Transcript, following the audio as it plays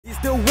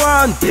you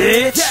one,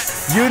 bitch.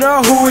 You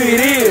know who it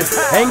is.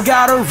 Ain't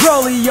got a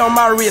rollie on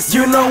my wrist.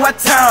 You know what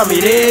time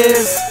it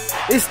is.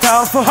 It's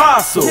time for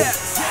hustle.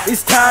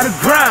 It's time to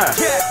grind.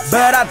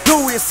 But I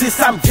do it since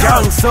I'm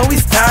young, so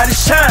it's time to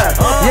shine.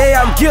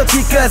 Yeah, I'm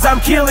guilty cause I'm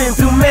killing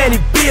too many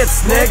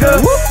beats,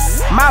 nigga.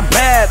 My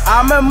bad,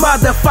 I'm a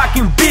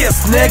motherfucking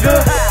beast,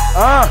 nigga.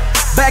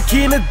 Back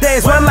in the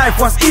days when life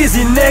was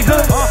easy,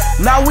 nigga.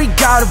 Now we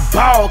got a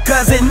ball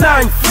cause it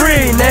ain't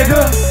free,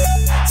 nigga.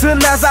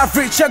 Soon as I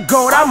reach a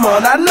goal, I'm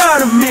on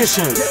another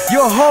mission.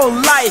 Your whole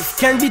life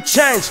can be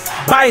changed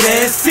by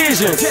the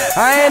decision.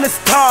 I ain't a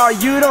star,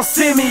 you don't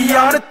see me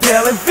on the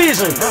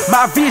television.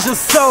 My vision's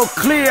so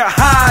clear,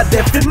 high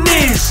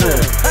definition.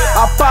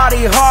 I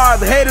party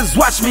hard, haters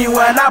watch me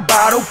when I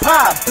bottle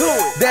pop.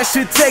 That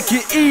should take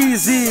it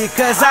easy,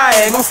 cause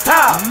I ain't gon'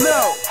 stop.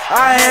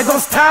 I ain't gon'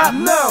 stop.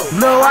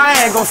 No,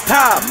 I ain't gon'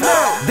 stop.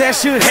 They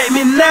should hate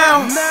me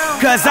now,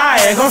 cause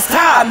I ain't gon'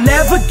 stop. I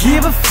never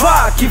give a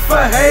fuck if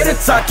a hater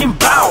talking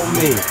about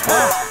me,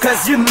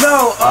 cause you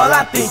know all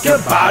I think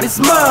about is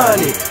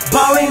money.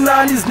 Balling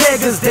on these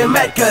niggas, they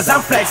mad cause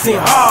I'm flexing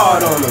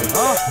hard on them.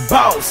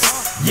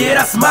 Boss, yeah,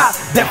 that's my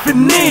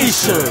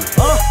definition.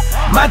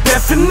 My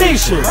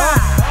definition.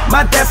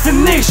 My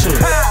definition.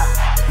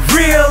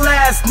 Real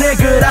ass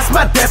nigga, that's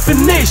my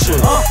definition.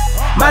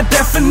 My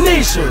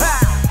definition.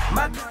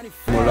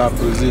 On l'a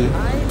posé,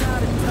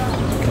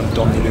 on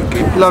tourne le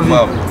clip. La vie.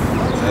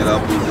 Elle a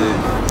posé.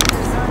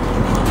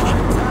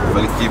 Pas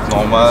le clip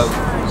normal,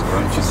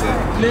 comme tu sais.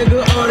 Nigga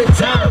all the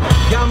time,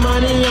 got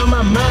money on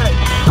my mind.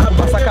 I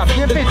pass a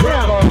bien pété,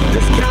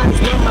 this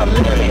guy's not my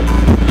limit.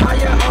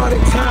 Higher all the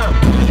time.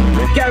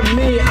 Look at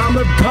me, I'm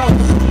a boss.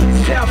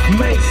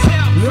 Self-made,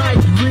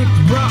 like Rick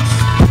Ross.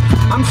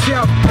 I'm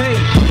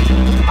self-paid.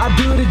 I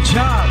do the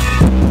job.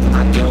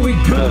 I do it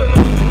good.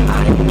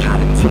 I ain't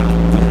gotta talk,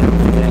 but I'm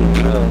feeling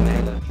good,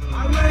 nigga. I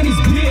ran this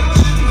bitch.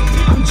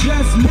 I'm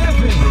just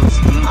living.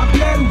 I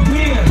play to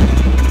win.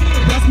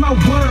 That's my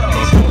world.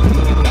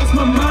 That's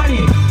my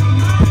money.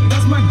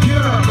 That's my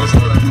girl.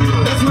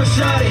 That's my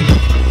shawty.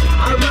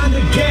 I run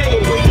the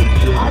game.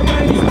 I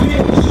ran this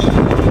bitch.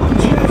 I'm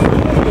just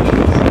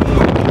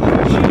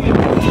living.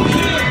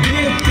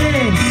 Big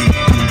things.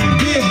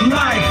 Big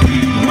life.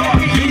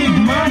 Big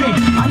money.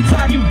 I'm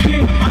talking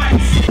big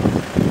heights.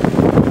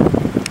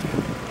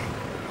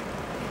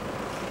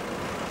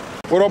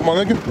 What up, my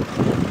nigga?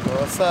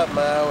 What's up,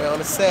 man? We on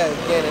the set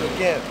again and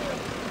again.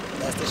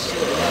 That's the shit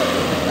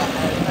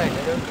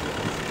nigga.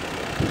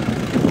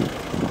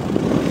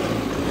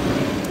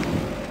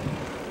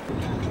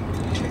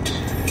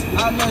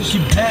 I know she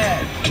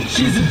bad,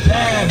 she's a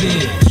bad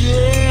bitch.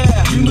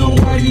 Yeah, you know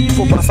why you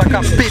Faut passar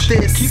com a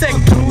BTS.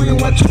 keep doing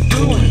what you're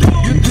doing.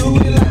 You do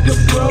it like a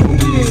pro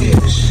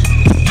bitch.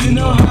 You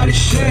know how to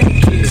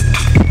shake it.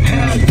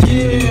 Hell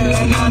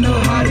yeah, and I know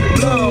how to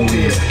blow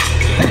it.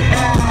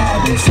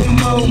 They say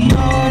more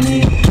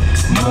money,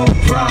 more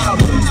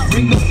problems.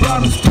 Bring the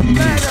problems to me.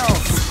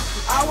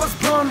 I was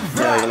born to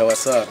rap. You know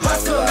what's up, man?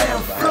 Hustle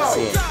and flow.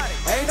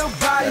 Ain't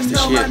nobody That's the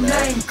know shit, my man.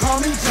 name. Call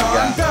me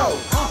John Doe.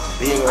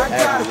 Being I got a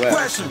everywhere,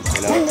 question.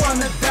 you know? Who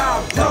wanna die?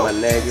 My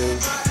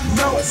niggas,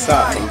 what's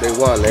up? From day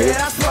one, nigga.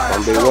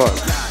 From day one.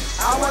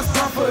 I was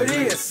born for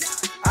this.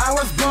 I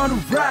was born to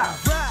rap.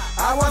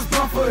 I was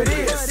born for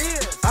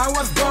this. I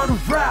was born to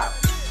rap.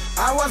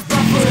 I was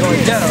born for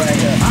this.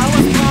 I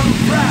was born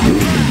to rap.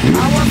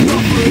 I was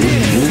born for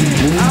this.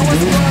 I was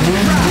born to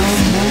rap.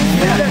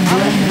 Yeah, I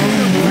was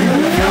born to real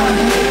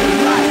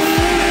life.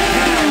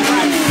 And I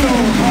write so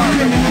hard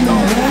that it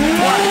don't work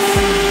twice.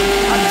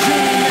 I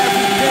dream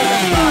every day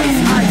about his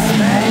ice,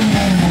 man.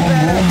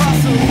 Better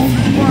hustle if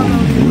you wanna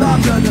live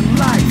longer than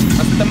life.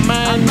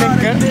 MasterMind,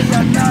 nigga.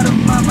 Another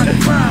mama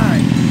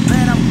grind.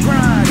 Man, I'm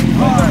grinding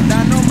hard.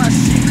 I know my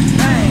shit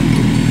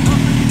banging.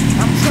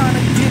 I'm trying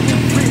to get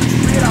it rich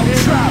without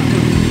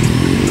dropping.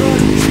 Go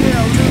to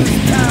jail, lose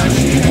time,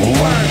 shit ain't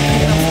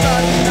working. I'm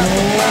starting at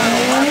the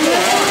bottom. I go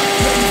hard.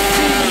 Let me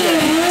see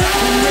it.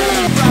 The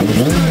million rappers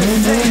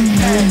couldn't say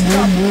that.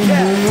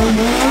 Copycat.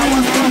 I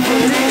was born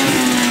for this.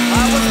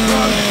 I was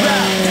born to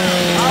rap.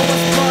 I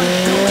was born to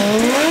do it.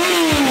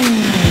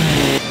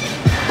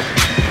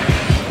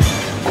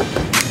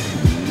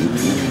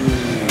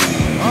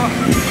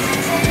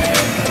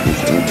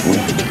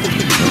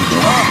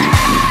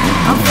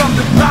 I'm from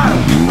the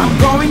bottom, I'm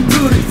going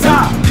to the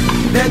top.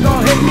 They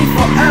gon' hate me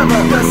forever,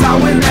 cause I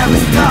will never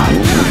stop.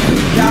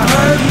 Y'all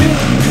heard me?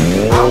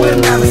 I will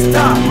never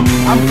stop.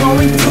 I'm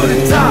going to the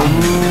top,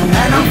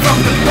 and I'm from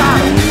the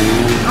bottom.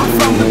 I'm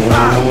from the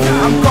bottom,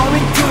 I'm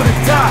going to the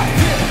top.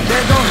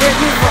 They gon' hate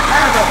me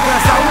forever,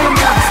 cause I will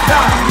never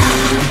stop.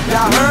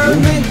 Y'all heard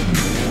me?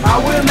 I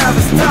will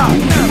never stop.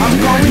 I'm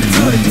going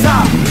to the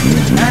top,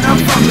 and I'm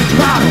from the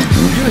bottom.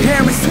 You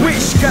hear me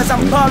swish, cause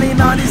I'm calling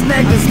on these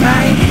niggas,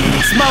 man.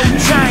 Smoke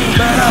chain,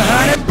 but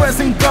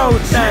 100%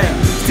 gold chain.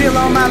 Still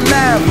on my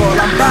level,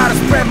 I'm about to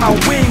spread my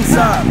wings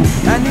up.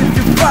 And if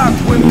you fuck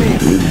with me,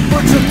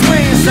 put your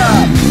twins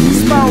up.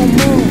 Small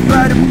move,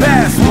 but the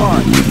best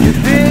one. You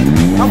dig?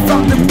 I'm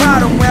from the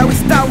bottom where we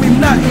start with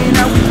nothing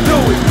and we do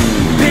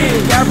it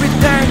big.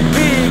 Everything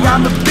big, I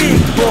I'm a big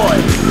boy.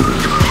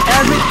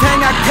 Everything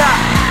I got,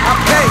 I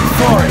paid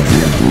for it.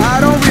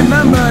 I don't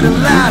remember the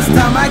last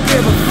time I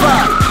gave a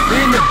fuck.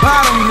 In the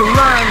bottom you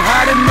learn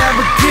how to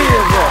never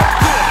give up.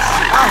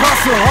 I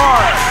hustle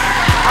hard,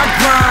 I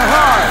grind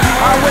hard.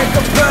 I wake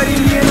up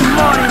early in the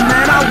morning,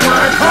 man, I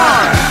work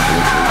hard.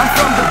 I'm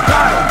from the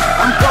bottom,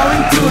 I'm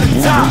going to the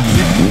top.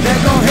 They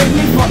gon' hate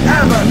me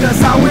forever, cause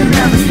I will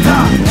never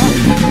stop.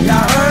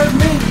 Y'all heard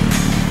me?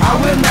 I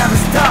will never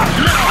stop.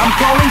 I'm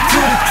going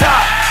to the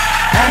top,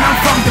 and I'm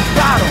from the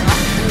bottom.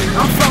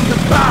 I'm from the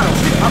bottom,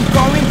 I'm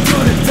going to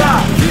the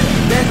top.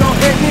 They gon'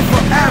 hate me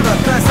forever,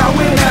 cause I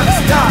will never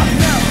stop.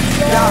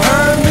 Y'all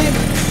heard me?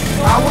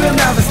 I will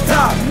never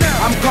stop.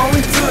 I'm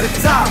going to the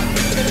top,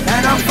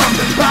 and I'm from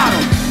the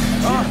bottom.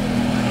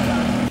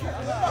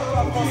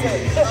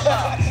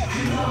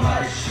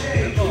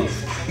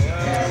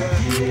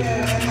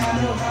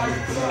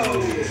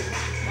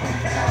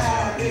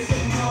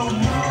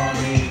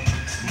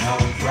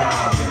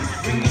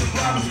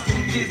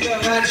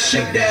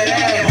 Shake that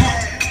ass,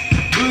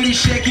 booty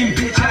shaking,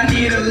 bitch, I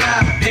need a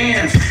lap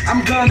dance.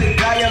 I'm gonna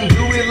die and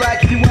do it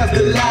like it was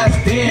the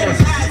last dance.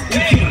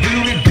 If you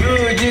do it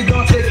good, you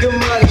gon' take a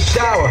muddy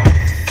shower.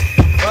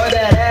 Oh,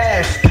 that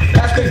ass,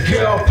 that's the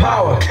girl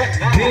power.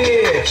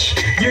 Bitch,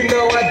 you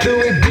know I do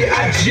it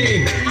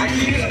B.I.G. I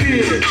keep it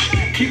bitch,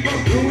 keep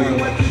on doing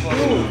what you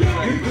do.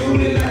 You do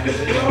it like a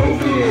pro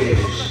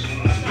bitch.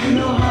 You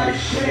know how to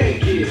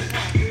shake it.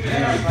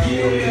 Hell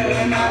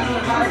yeah, and I know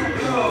how to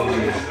go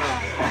it.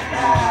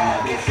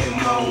 This is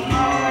no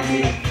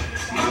money,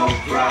 no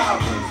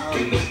problems.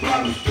 Bring the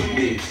problems to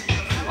me.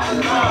 I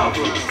love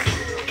them.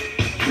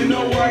 You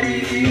know what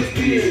it is,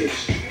 bitch.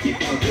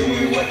 Keep on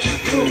doing what you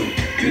do.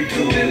 You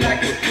do it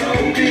like a pro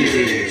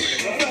bitch.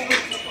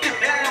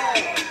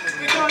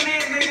 We gon'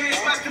 need nigga,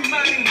 it's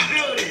MasterMind in the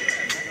building.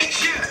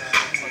 Yeah.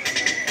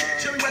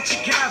 Show me what you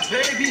got,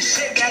 baby.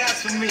 Shake that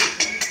ass for me.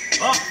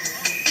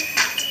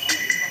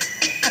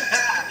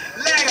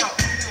 Lego.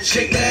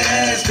 Shake that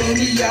ass,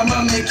 baby,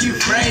 I'ma make you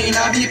rain.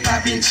 I be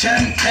popping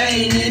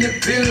champagne in the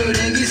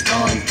building, it's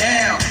going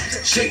down.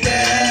 Shake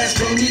that ass,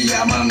 baby,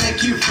 I'ma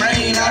make you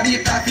rain. I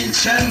be popping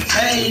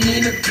champagne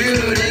in the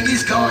building,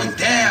 it's going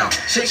down.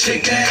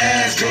 Shake that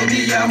ass,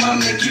 baby, I'ma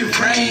make you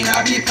rain.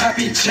 I be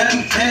popping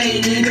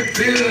champagne in the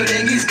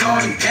building, it's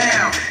going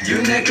down. You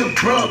nigga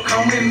broke,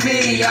 come with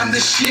me, I'm the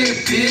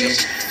shit,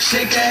 bitch.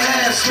 Shake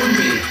that ass for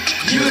me,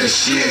 you the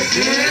shit,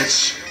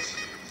 bitch.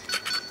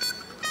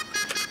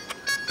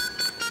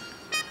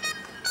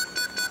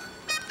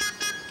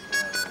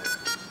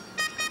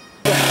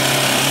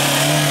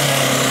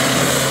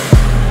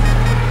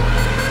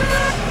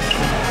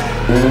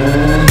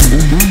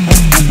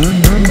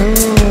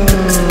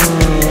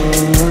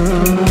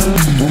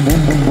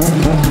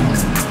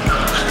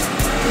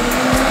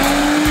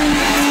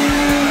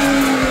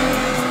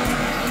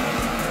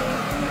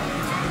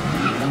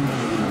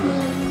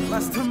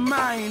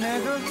 MasterMind,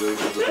 nigga.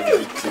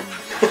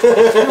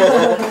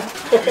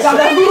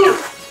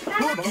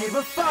 Who give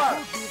a fuck?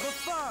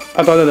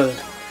 Attends.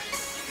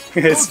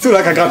 C'est tout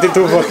là qui a gratté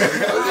tout. On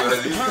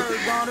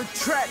the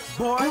track,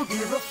 boy. Who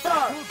give a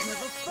fuck?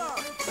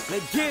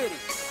 Let's get it.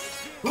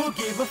 Who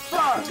give a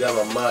fuck? Got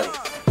my money.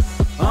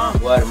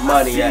 Where the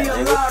money at,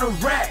 nigga?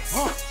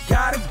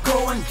 Gotta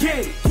go and get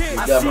it. You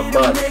got my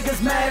money.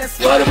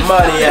 Where the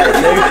money at,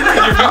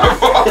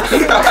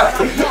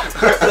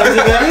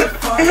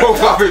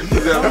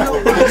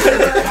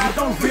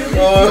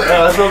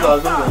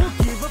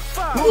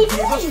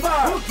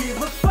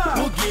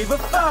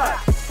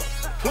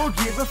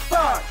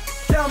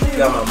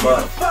 Got my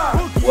money.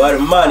 Where the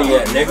money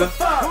at, nigga?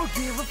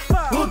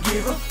 Who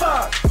give a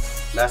fuck?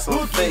 That's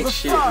some fake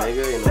shit,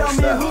 nigga. You know what's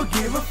up? Who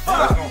give a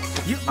fuck?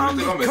 You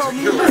only call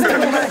me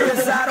MasterMind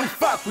 'cause I don't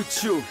fuck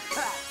with you.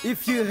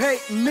 If you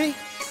hate me,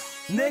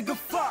 nigga,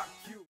 fuck.